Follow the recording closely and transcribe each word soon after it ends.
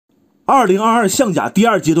2022象甲第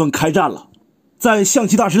2阶段开战了，在象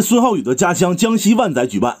棋大师孙浩宇的家乡江西万载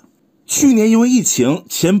举办。去年因为疫情，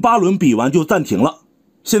前8轮比完就暂停了，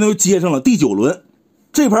现在又接上了第9轮。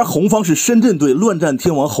这盘红方是深圳队乱战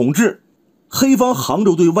天王洪智，黑方杭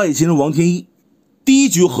州队外星人王天一。第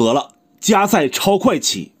1局和了，加赛超快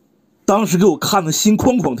棋，当时给我看的心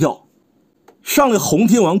哐哐跳。上来红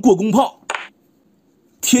天王过弓炮，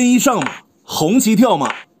天一上马，红旗跳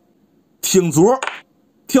马，挺卒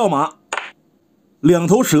跳马，两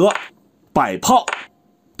头蛇摆炮，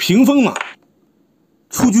屏风马，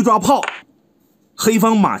出车抓炮，黑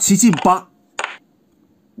方马七进8，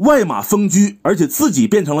外马封车，而且自己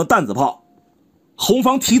变成了弹子炮。红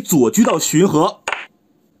方提左车到巡河，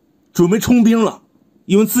准备冲兵了，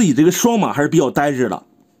因为自己这个双马还是比较呆滞的。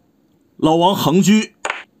老王横车，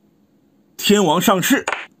天王上士，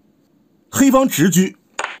黑方直车，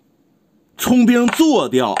冲兵坐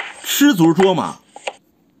掉，吃卒捉马。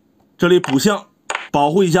这里补象保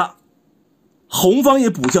护一下，红方也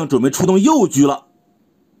补象准备出动右车了。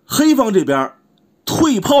黑方这边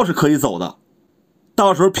退炮是可以走的，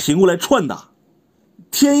到时候平过来串打。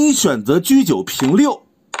天一选择车9平6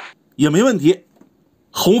也没问题。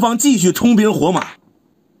红方继续冲兵活马，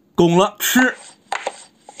拱了吃，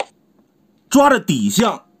抓着底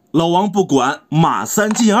象，老王不管，马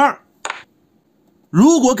3进2。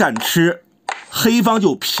如果敢吃，黑方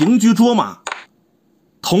就平车捉马，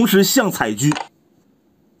同时象踩车，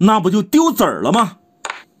那不就丢子儿了吗？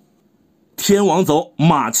天王走，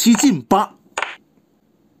马7进8。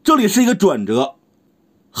这里是一个转折，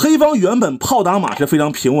黑方原本炮打马是非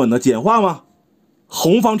常平稳的，简化吗？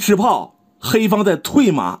红方吃炮，黑方在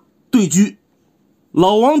退马对车。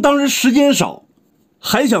老王当时时间少，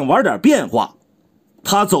还想玩点变化，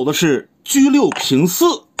他走的是车6平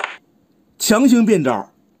4，强行变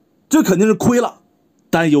招，这肯定是亏了。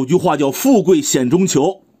但有句话叫富贵险中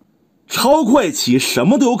求，超快棋什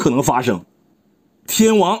么都有可能发生。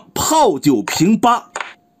天王炮9平8，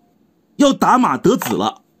要打马得子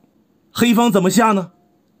了。黑方怎么下呢？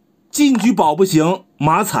进车保不行，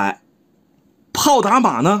马踩，炮打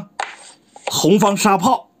马呢，红方杀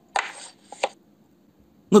炮。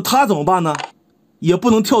那他怎么办呢？也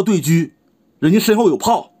不能跳对车，人家身后有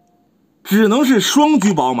炮，只能是双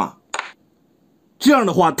车保马。这样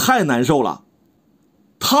的话太难受了，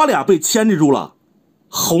他俩被牵制住了，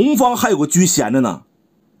红方还有个车闲着呢，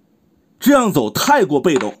这样走太过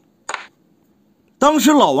被动。当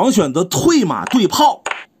时老王选择退马对炮，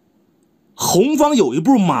红方有一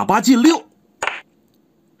步马8进6，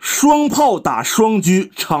双炮打双车，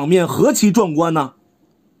场面何其壮观呢！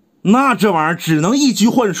那这玩意儿只能一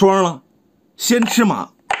车换双了，先吃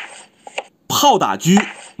马，炮打车，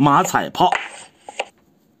马踩炮。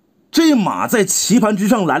这马在棋盘之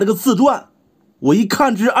上来了个自转，我一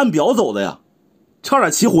看这是按表走的呀，差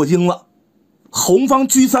点起火星了。红方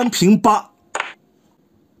车3平8，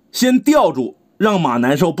先吊住，让马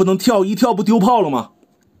难受，不能跳，一跳不丢炮了吗？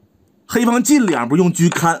黑方进2步用车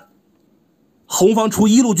看，红方出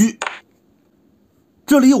1路车。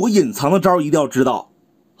这里有个隐藏的招一定要知道，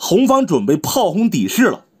红方准备炮轰底士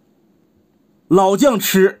了，老将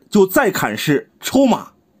吃就再砍士抽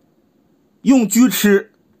马，用车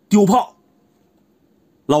吃丢炮。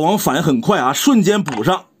老王反应很快啊，瞬间补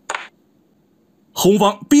上。红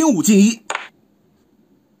方兵5进1，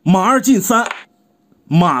马2进3，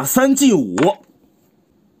马3进5，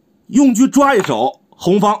用车抓一手，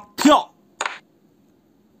红方跳，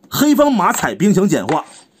黑方马踩兵想简化，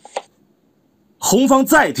红方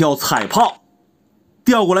再跳踩炮，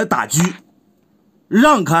调过来打车，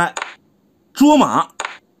让开捉马。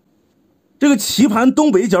这个棋盘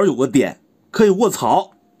东北角有个点可以卧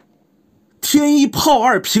槽，天一炮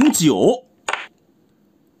2平9。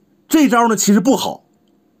这招呢其实不好，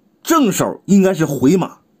正手应该是回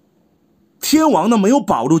马，天王呢没有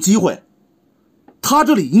把握住机会，他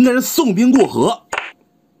这里应该是送兵过河，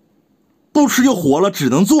不吃就活了，只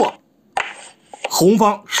能做。红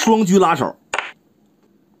方双车拉手，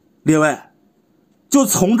列位，就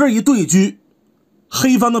从这一对车，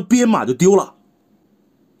黑方的边马就丢了。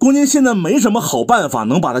关键现在没什么好办法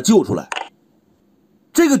能把他救出来，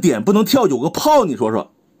这个点不能跳，有个炮，你说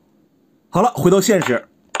说。好了，回到现实，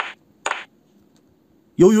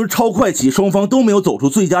由于是超快棋，双方都没有走出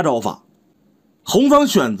最佳招法。红方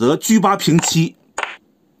选择车8平7，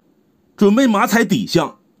准备马踩底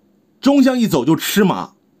象，中象一走就吃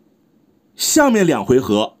马。下面2回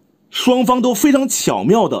合双方都非常巧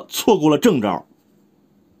妙的错过了正招，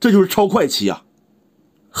这就是超快棋啊。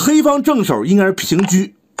黑方正手应该是平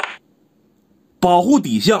车，保护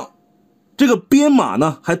底象，这个边马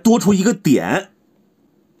呢还多出一个点。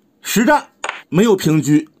实战没有平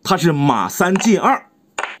车，它是马3进2。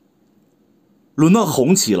轮到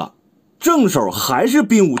红棋了，正手还是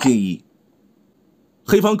兵5进1，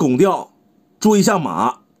黑方拱掉，捉一下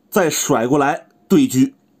马，再甩过来对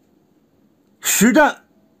车，实战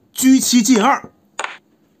车7进2，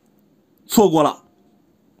错过了，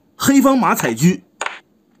黑方马踩车，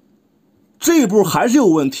这步还是有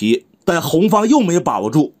问题，但红方又没把握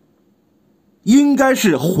住，应该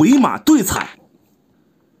是回马对踩。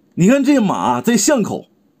你看这马在巷口，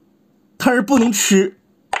但是不能吃，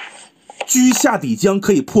车下底将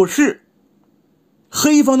可以破势，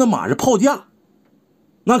黑方的马是炮架，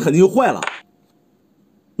那肯定就坏了。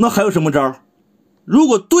那还有什么招？如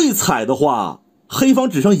果对踩的话，黑方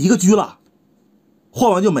只剩1个车了，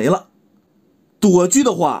换完就没了。躲车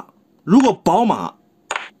的话，如果保马，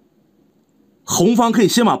红方可以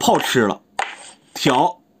先把炮吃了，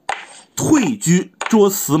挑退车捉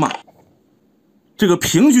死马，这个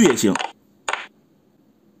平车也行。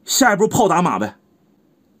下一步炮打马呗，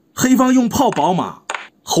黑方用炮保马，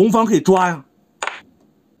红方可以抓呀。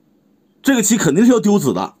这个棋肯定是要丢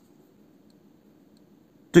子的。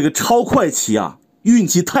这个超快棋啊，运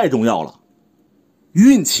气太重要了，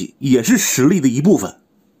运气也是实力的一部分。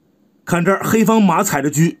看这儿，黑方马踩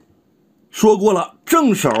着车，说过了，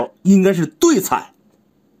正手应该是对踩，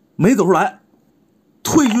没走出来，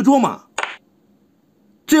退车捉马，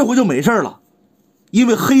这回就没事了，因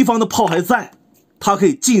为黑方的炮还在，他可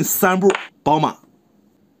以进3步保马。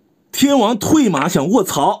天王退马想卧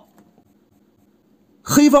槽，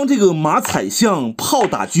黑方这个马踩象炮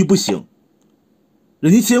打车不行，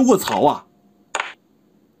人家先卧槽啊，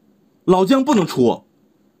老将不能出，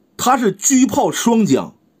他是车炮双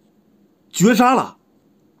将，绝杀了，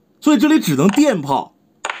所以这里只能电炮，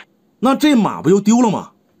那这马不就丢了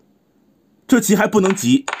吗？这棋还不能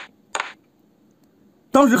急。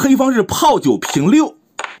当时黑方是炮9平6，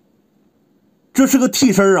这是个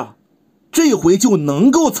替身啊，这回就能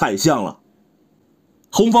够踩象了。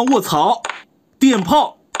红方卧槽，电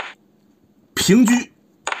炮，平车，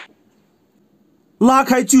拉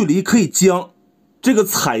开距离可以将，这个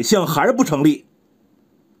踩象还是不成立。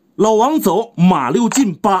老王走马6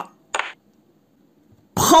进8，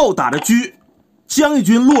炮打着车，将一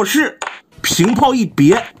军落势，平炮一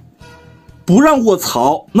别，不让卧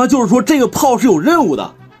槽，那就是说这个炮是有任务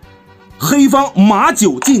的。黑方马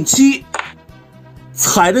9进7，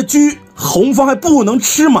踩着车，红方还不能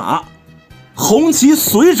吃马，红旗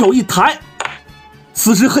随手一抬，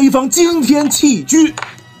此时黑方惊天弃车，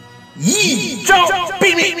一招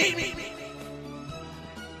毙命。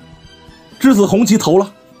至此红旗投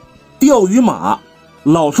了，钓鱼马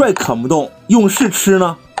老帅啃不动，用士吃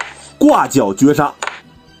呢，挂角绝杀，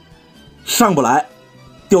上不来，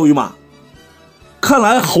钓鱼马。看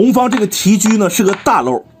来红方这个提车呢是个大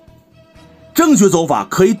漏，正确走法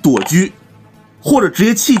可以躲车，或者直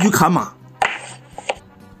接弃车砍马，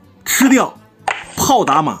吃掉，炮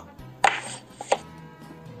打马，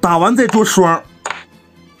打完再捉双，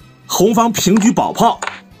红方平车保炮，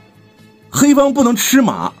黑方不能吃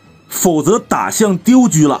马，否则打象丢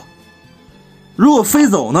车了。如果飞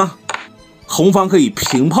走呢，红方可以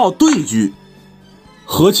平炮对车，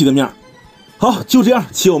和棋的面。好，就这样，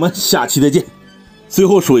棋友们下期再见。最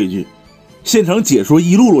后说一句，现场解说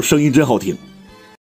一露露声音真好听。